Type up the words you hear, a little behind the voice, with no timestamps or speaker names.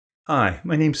Hi,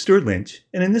 my name's Stuart Lynch,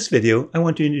 and in this video I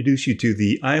want to introduce you to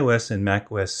the iOS and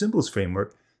macOS Symbols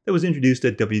framework that was introduced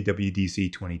at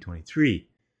WWDC 2023.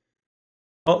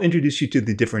 I'll introduce you to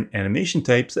the different animation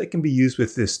types that can be used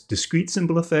with this Discrete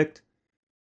SymbolEffect,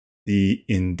 the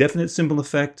Indefinite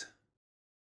SymbolEffect,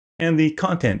 and the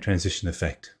ContentTransition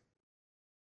effect.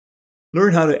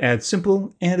 Learn how to add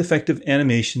simple and effective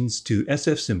animations to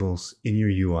SFSymbols in your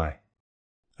UI.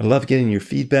 I love getting your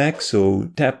feedback, so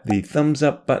tap the thumbs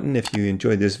up button if you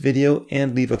enjoyed this video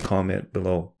and leave a comment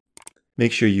below.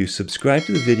 Make sure you subscribe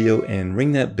to the video and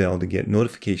ring that bell to get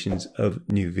notifications of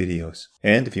new videos.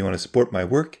 And if you want to support my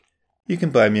work, you can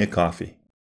buy me a coffee.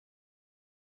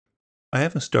 I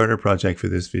have a starter project for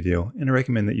this video, and I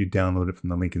recommend that you download it from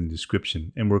the link in the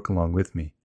description and work along with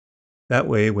me. That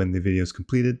way, when the video is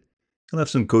completed, you'll have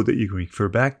some code that you can refer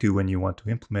back to when you want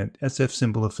to implement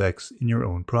SFSymbol effects in your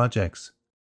own projects.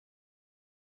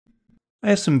 I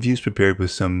have some views prepared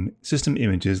with some system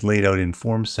images laid out in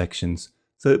form sections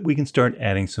so that we can start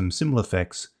adding some symbol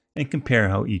effects and compare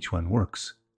how each one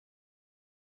works.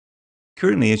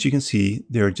 Currently, as you can see,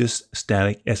 there are just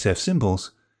static SF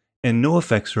symbols and no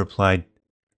effects are applied,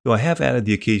 though I have added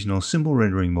the occasional symbol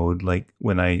rendering mode, like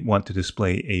when I want to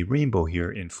display a rainbow here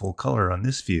in full color on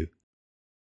this view.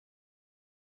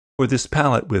 Or this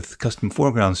palette with custom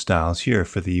foreground styles here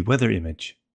for the weather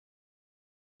image.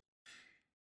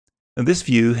 Now this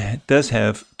view does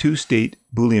have two state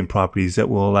Boolean properties that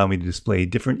will allow me to display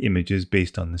different images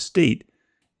based on the state,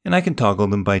 and I can toggle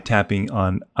them by tapping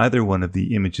on either one of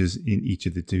the images in each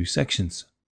of the two sections.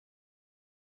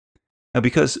 Now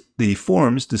because the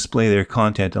forms display their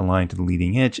content aligned to the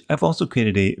leading edge, I've also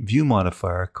created a view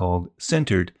modifier called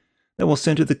Centered that will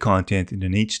center the content in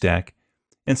an H-stack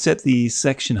and set the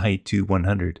section height to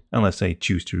 100 unless I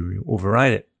choose to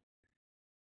override it.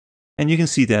 And you can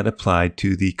see that applied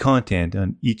to the content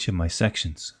on each of my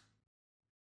sections.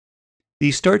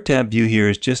 The Start tab view here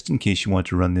is just in case you want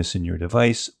to run this in your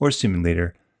device or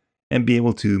simulator and be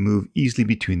able to move easily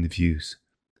between the views.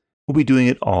 We'll be doing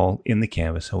it all in the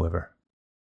canvas, however.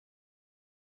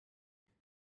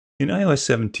 In iOS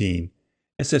 17,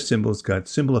 SFSymbols got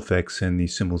symbol effects and the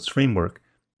symbols framework,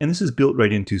 and this is built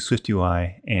right into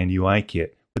SwiftUI and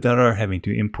UIKit without our having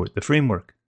to import the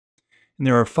framework. And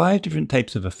there are 5 different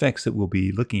types of effects that we'll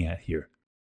be looking at here.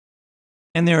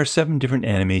 And there are 7 different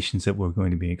animations that we're going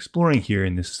to be exploring here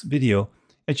in this video,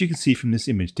 as you can see from this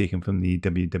image taken from the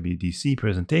WWDC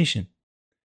presentation.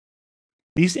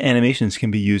 These animations can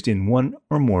be used in one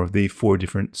or more of the 4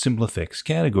 different symbol effects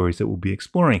categories that we'll be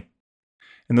exploring.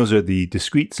 And those are the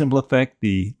Discrete SymbolEffect,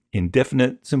 the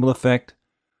Indefinite SymbolEffect,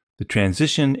 the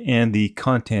Transition, and the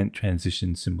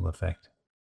ContentTransition SymbolEffect.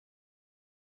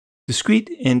 Discrete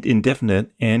and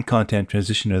Indefinite and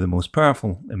ContentTransition are the most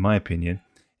powerful, in my opinion,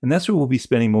 and that's where we'll be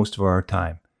spending most of our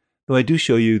time, though I do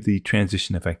show you the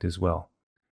transition effect as well.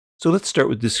 So let's start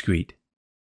with Discrete.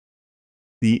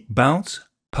 The bounce,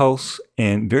 pulse,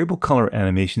 and variable color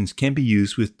animations can be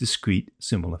used with discrete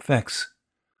symbol effects.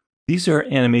 These are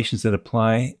animations that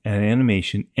apply an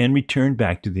animation and return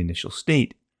back to the initial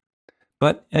state.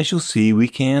 But as you'll see, we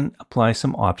can apply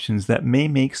some options that may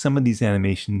make some of these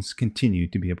animations continue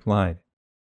to be applied.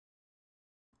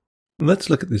 Let's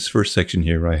look at this first section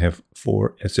here where I have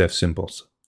 4 SF symbols.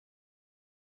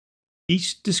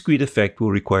 Each discrete effect will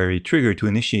require a trigger to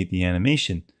initiate the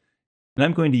animation, and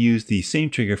I'm going to use the same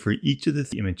trigger for each of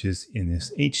the images in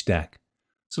this H-stack.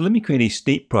 So let me create a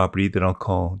state property that I'll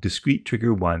call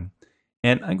DiscreteTrigger1,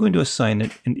 and I'm going to assign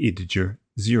it an integer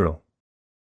 0.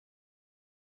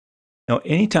 Now,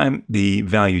 anytime the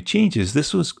value changes,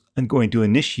 this was going to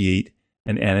initiate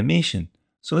an animation.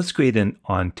 So let's create an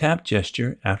on-tap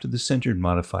gesture after the centered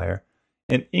modifier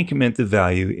and increment the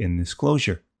value in this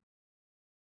closure.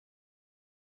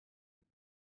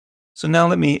 So now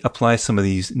let me apply some of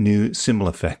these new symbol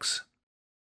effects.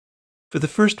 For the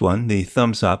first one, the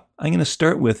thumbs up, I'm going to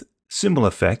start with symbol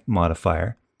effect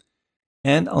modifier,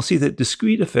 and I'll see that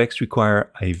discrete effects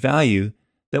require a value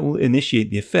that will initiate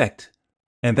the effect.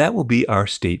 And that will be our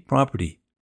state property.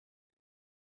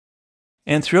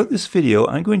 And throughout this video,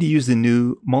 I'm going to use the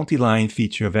new multi-line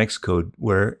feature of Xcode,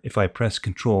 where if I press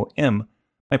Ctrl-M,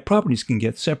 my properties can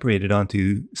get separated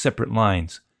onto separate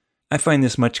lines. I find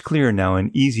this much clearer now and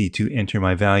easy to enter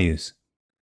my values.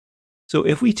 So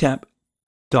if we tap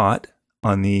dot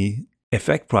on the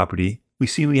effect property, we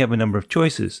see we have a number of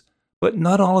choices, but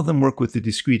not all of them work with the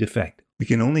discrete effect. We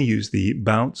can only use the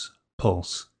bounce,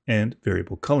 pulse, and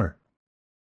variable color.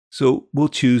 So we'll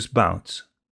choose bounce.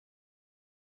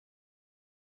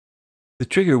 The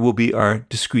trigger will be our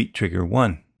discrete trigger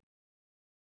 1.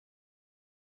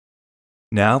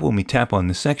 Now when we tap on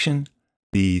the section,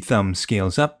 the thumb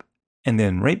scales up and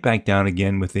then right back down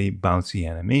again with a bouncy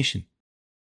animation.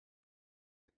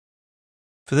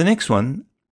 For the next one,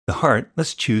 the heart,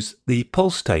 let's choose the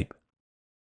pulse type.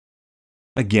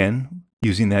 Again,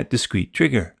 using that discrete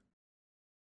trigger.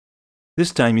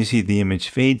 This time you see the image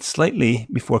fade slightly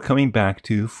before coming back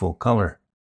to full color.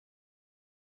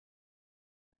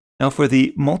 Now for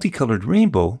the multicolored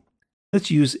rainbow, let's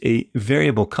use a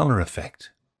variable color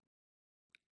effect.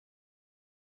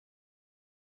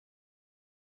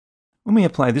 When we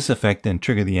apply this effect and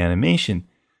trigger the animation,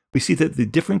 we see that the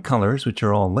different colors, which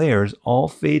are all layers, all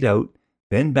fade out,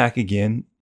 then back again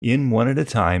in one at a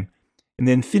time, and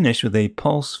then finish with a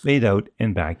pulse fade out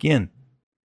and back in.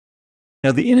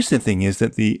 Now the interesting thing is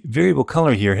that the variable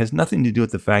color here has nothing to do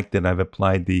with the fact that I've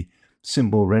applied the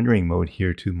symbol rendering mode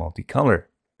here to multicolor.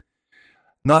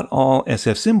 Not all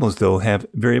SFSymbols though have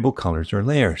variable colors or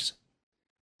layers.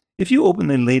 If you open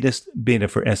the latest beta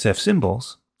for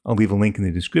SFSymbols, I'll leave a link in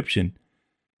the description,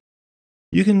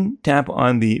 you can tap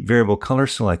on the variable color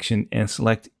selection and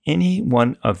select any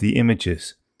one of the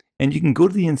images. And you can go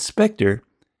to the inspector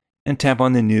and tap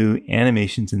on the new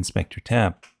Animations Inspector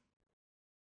tab.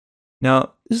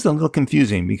 Now, this is a little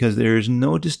confusing because there is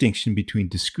no distinction between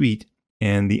discrete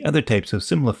and the other types of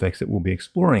symbol effects that we'll be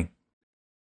exploring.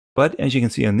 But as you can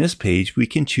see on this page, we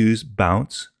can choose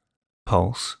bounce,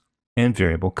 pulse, and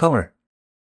variable color.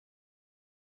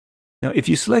 Now, if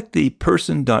you select the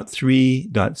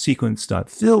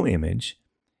person.3.sequence.fill image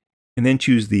and then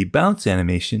choose the bounce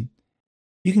animation,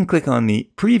 you can click on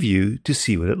the preview to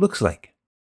see what it looks like.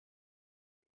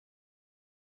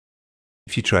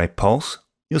 If you try pulse,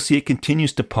 you'll see it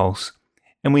continues to pulse,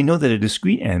 and we know that a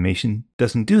discrete animation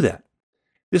doesn't do that.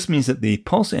 This means that the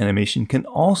pulse animation can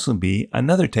also be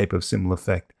another type of symbol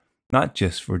effect, not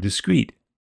just for discrete.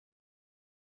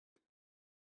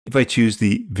 If I choose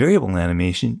the variable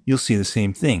animation, you'll see the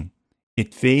same thing.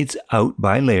 It fades out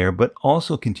by layer, but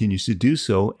also continues to do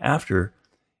so after,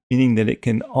 meaning that it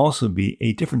can also be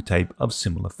a different type of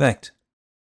symbol effect.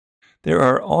 There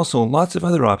are also lots of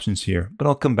other options here, but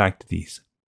I'll come back to these.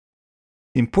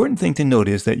 The important thing to note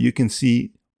is that you can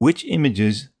see which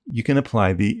images you can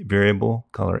apply the variable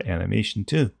color animation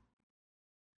to.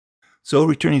 So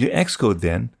returning to Xcode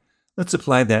then, let's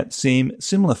apply that same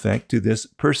symbol effect to this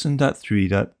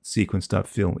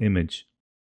person.3.sequence.fill image.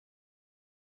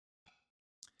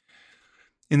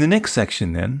 In the next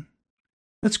section then,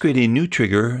 let's create a new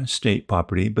trigger state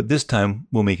property, but this time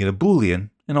we'll make it a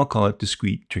Boolean, and I'll call it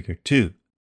discrete trigger 2.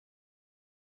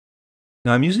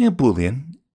 Now I'm using a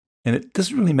Boolean, and it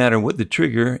doesn't really matter what the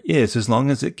trigger is as long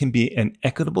as it can be an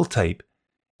equitable type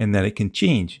and that it can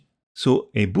change. So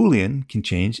a Boolean can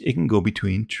change, it can go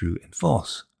between true and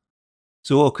false.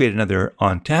 So I'll create another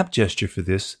on-tap gesture for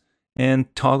this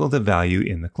and toggle the value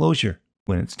in the closure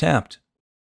when it's tapped.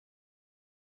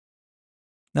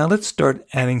 Now let's start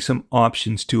adding some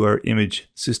options to our image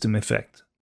system effect.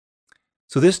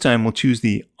 So this time we'll choose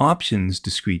the options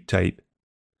discrete type,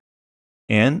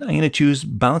 and I'm going to choose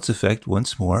bounce effect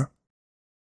once more.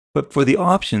 But for the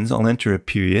options, I'll enter a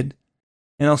period,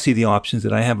 and I'll see the options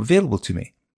that I have available to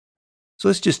me. So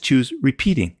let's just choose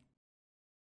repeating.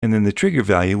 And then the trigger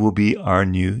value will be our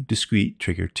new discrete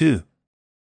trigger 2.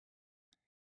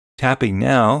 Tapping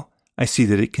now, I see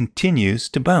that it continues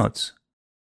to bounce.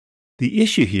 The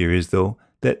issue here is, though,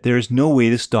 that there is no way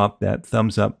to stop that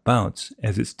thumbs up bounce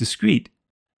as it's discrete.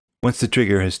 Once the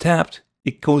trigger has tapped,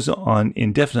 it goes on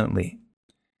indefinitely.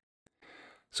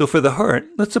 So for the heart,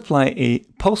 let's apply a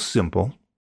pulse symbol,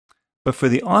 but for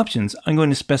the options, I'm going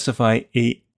to specify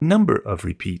a number of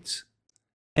repeats.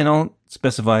 And I'll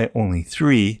specify only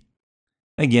 3,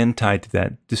 again tied to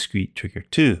that discrete trigger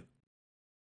 2.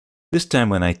 This time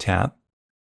when I tap,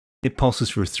 it pulses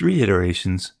for 3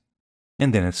 iterations,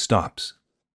 and then it stops.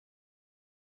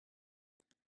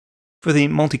 For the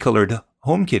multicolored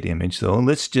HomeKit image though,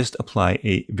 let's just apply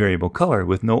a variable color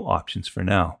with no options for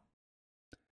now.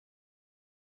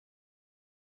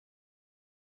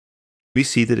 We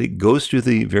see that it goes through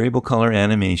the variable color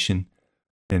animation,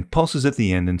 then pulses at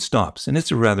the end and stops, and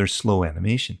it's a rather slow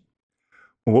animation.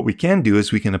 Well, what we can do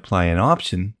is we can apply an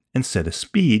option and set a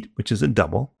speed, which is a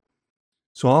double.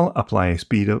 So I'll apply a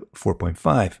speed of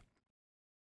 4.5.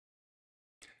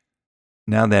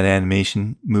 Now that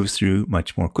animation moves through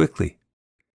much more quickly.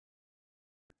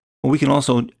 Well, we can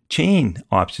also chain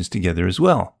options together as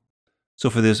well. So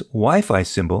for this Wi-Fi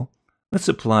symbol, let's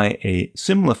apply a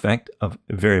symbol effect of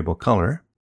variable color.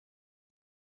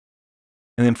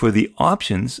 And then for the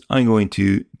options, I'm going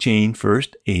to chain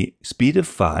first a speed of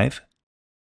 5.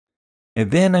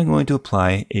 And then I'm going to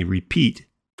apply a repeat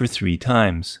for 3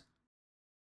 times.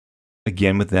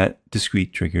 Again with that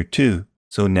discrete trigger 2.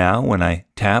 So now when I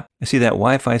tap, I see that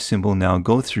Wi-Fi symbol now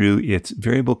go through its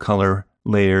variable color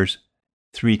layers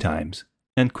 3 times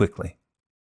and quickly.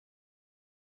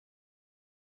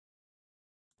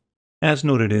 As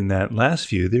noted in that last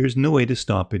view, there is no way to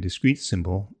stop a discrete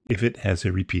symbol if it has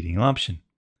a repeating option.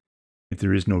 If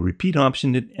there is no repeat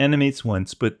option, it animates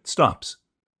once but stops.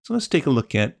 So let's take a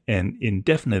look at an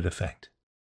indefinite effect.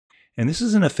 And this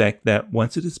is an effect that,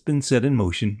 once it has been set in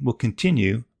motion, will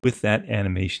continue with that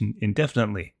animation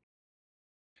indefinitely.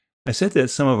 I said that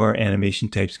some of our animation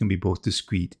types can be both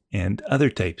discrete and other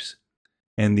types,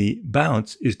 and the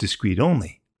bounce is discrete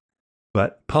only.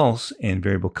 But pulse and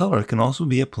variable color can also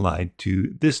be applied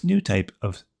to this new type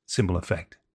of symbol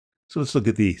effect. So let's look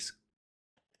at these.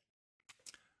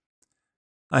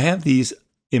 I have these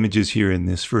images here in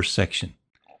this first section,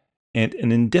 and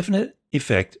an indefinite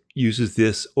effect uses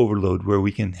this overload where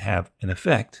we can have an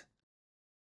effect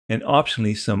and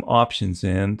optionally some options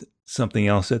and something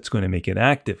else that's going to make it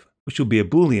active, which will be a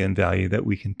Boolean value that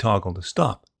we can toggle to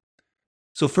stop.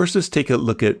 So first let's take a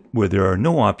look at where there are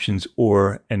no options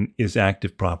or an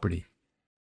isActive property.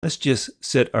 Let's just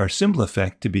set our symbol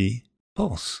effect to be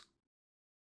pulse.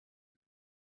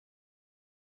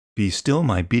 Be still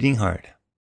my beating heart.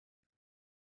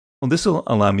 Well, this will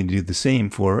allow me to do the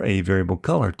same for a variable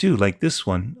color too, like this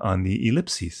one on the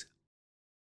ellipses.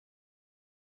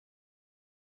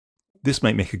 This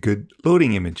might make a good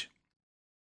loading image.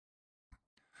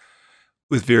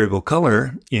 With variable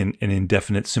color in an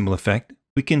indefinite symbol effect,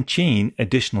 we can chain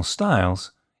additional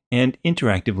styles and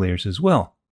interactive layers as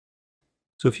well.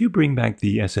 So if you bring back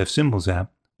the SFSymbols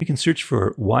app, we can search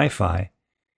for Wi-Fi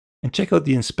and check out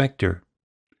the inspector,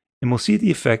 and we'll see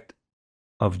the effect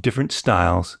of different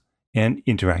styles and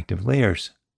interactive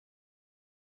layers.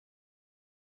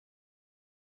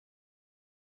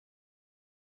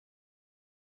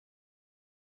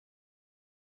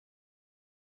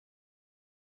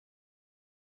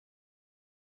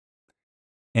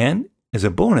 And as a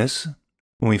bonus,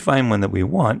 when we find one that we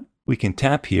want, we can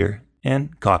tap here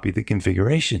and copy the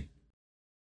configuration.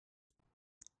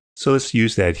 So let's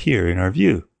use that here in our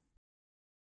view.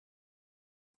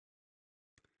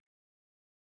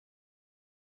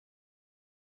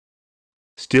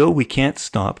 Still, we can't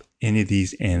stop any of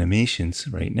these animations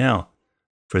right now.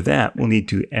 For that, we'll need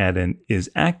to add an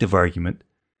isActive argument,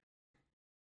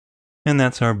 and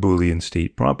that's our Boolean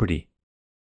state property.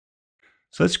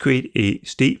 So let's create a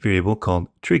state variable called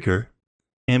trigger,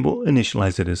 and we'll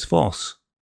initialize it as false.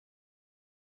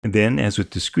 And then, as with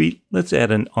discrete, let's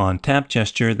add an on-tap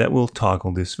gesture that will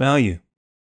toggle this value.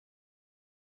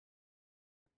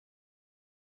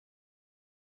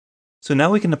 So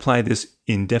now we can apply this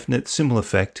indefinite symbol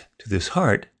effect to this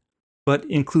heart, but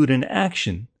include an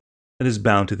action that is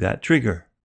bound to that trigger.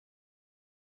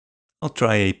 I'll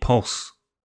try a pulse.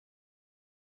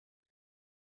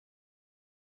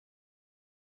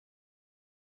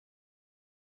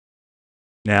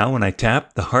 Now when I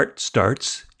tap, the heart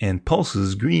starts and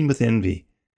pulses green with envy.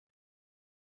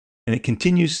 And it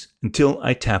continues until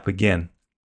I tap again.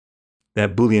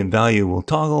 That Boolean value will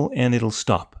toggle and it'll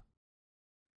stop.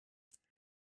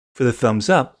 For the thumbs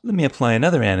up, let me apply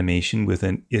another animation with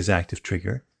an isActive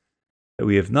trigger that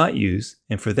we have not used,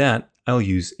 and for that, I'll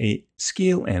use a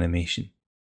scale animation.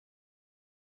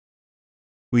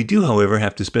 We do, however,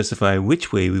 have to specify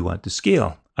which way we want to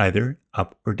scale, either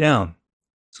up or down.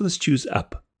 So let's choose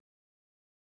up.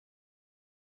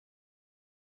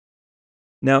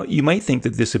 Now, you might think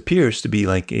that this appears to be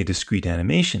like a discrete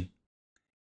animation,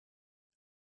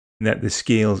 that this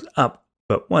scales up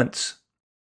but once.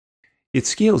 It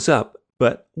scales up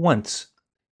but once.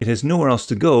 It has nowhere else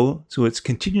to go, so it's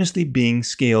continuously being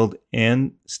scaled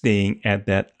and staying at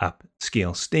that up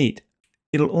scale state.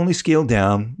 It'll only scale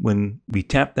down when we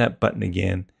tap that button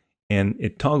again, and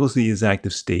it toggles the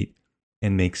isActive state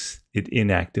and makes it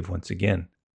inactive once again.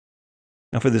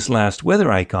 Now for this last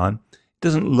weather icon, it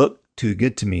doesn't look too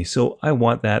good to me, so I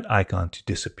want that icon to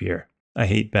disappear. I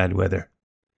hate bad weather.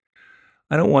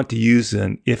 I don't want to use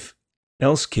an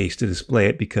if-else case to display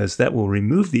it because that will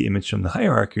remove the image from the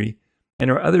hierarchy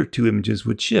and our other two images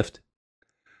would shift.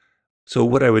 So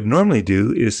what I would normally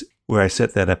do is where I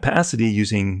set that opacity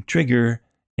using trigger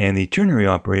and the ternary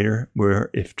operator, where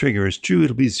if trigger is true,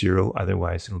 it'll be 0,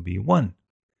 otherwise it'll be 1.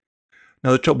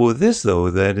 Now the trouble with this though,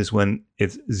 that is when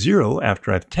it's 0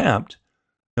 after I've tapped,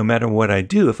 no matter what I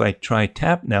do, if I try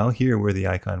tap now here where the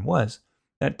icon was,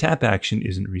 that tap action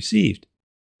isn't received.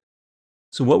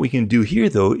 So what we can do here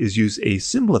though is use a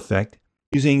symbol effect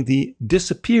using the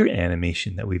disappear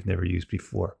animation that we've never used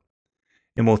before.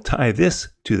 And we'll tie this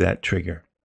to that trigger.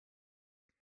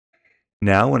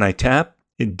 Now when I tap,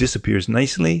 it disappears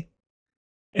nicely.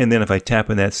 And then if I tap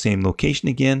on that same location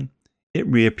again, it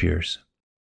reappears.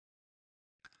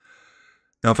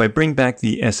 Now if I bring back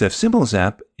the SFSymbols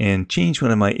app and change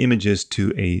one of my images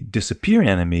to a disappear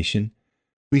animation,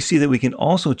 we see that we can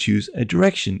also choose a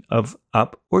direction of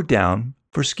up or down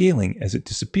for scaling as it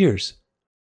disappears.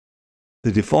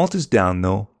 The default is down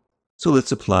though, so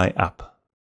let's apply up.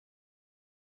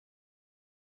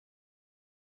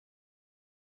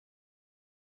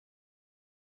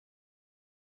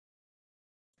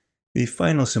 The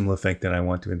final symbol effect that I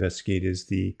want to investigate is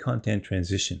the content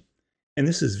transition, and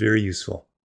this is very useful.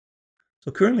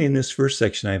 So currently in this first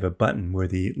section I have a button where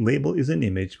the label is an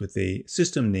image with a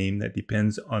system name that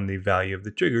depends on the value of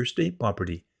the trigger state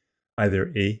property,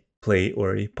 either a play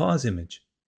or a pause image.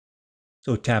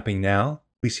 So tapping now,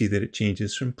 we see that it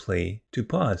changes from play to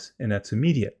pause, and that's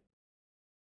immediate.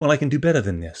 Well, I can do better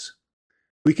than this.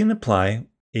 We can apply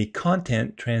a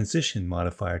content transition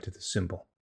modifier to the symbol.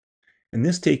 And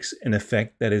this takes an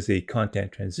effect that is a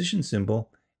content transition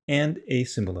symbol and a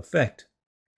symbol effect.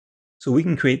 So we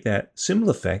can create that symbol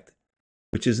effect,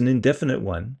 which is an indefinite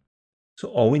one. So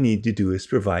all we need to do is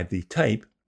provide the type,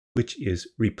 which is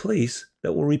replace,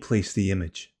 that will replace the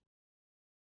image.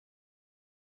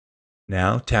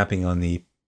 Now tapping on the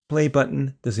play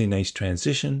button does a nice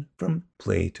transition from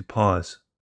play to pause.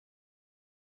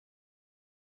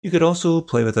 You could also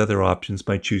play with other options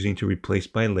by choosing to replace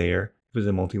by layer if it's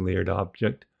a multi-layered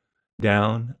object,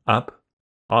 down, up,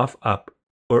 off, up,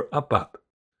 or up, up.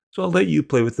 So I'll let you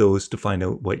play with those to find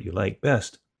out what you like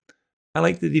best. I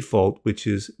like the default, which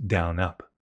is down,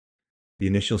 up. The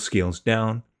initial scales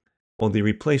down, while the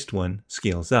replaced one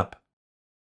scales up.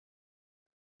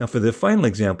 Now for the final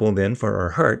example then for our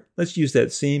heart, let's use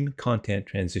that same content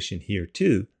transition here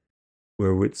too,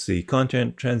 where it's the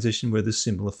content transition where the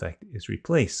symbol effect is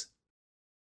replaced.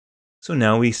 So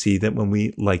now we see that when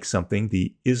we like something,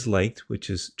 the isLiked, which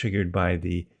is triggered by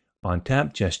the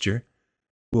on-tap gesture,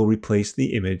 will replace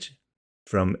the image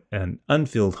from an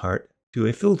unfilled heart to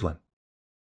a filled one.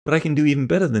 But I can do even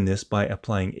better than this by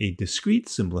applying a discrete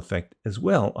symbol effect as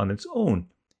well on its own.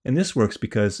 And this works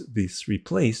because this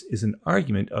replace is an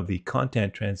argument of the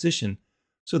content transition,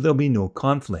 so there'll be no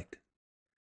conflict.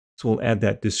 So we'll add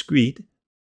that discrete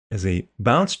as a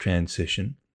bounce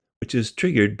transition, which is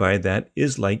triggered by that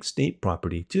isLiked state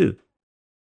property too.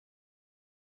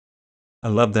 I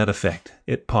love that effect.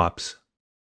 It pops.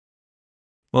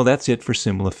 Well, that's it for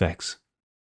symbol effects.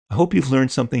 I hope you've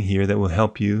learned something here that will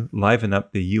help you liven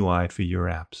up the UI for your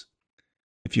apps.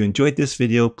 If you enjoyed this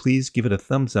video, please give it a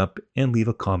thumbs up and leave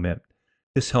a comment.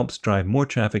 This helps drive more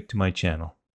traffic to my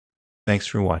channel. Thanks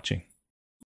for watching.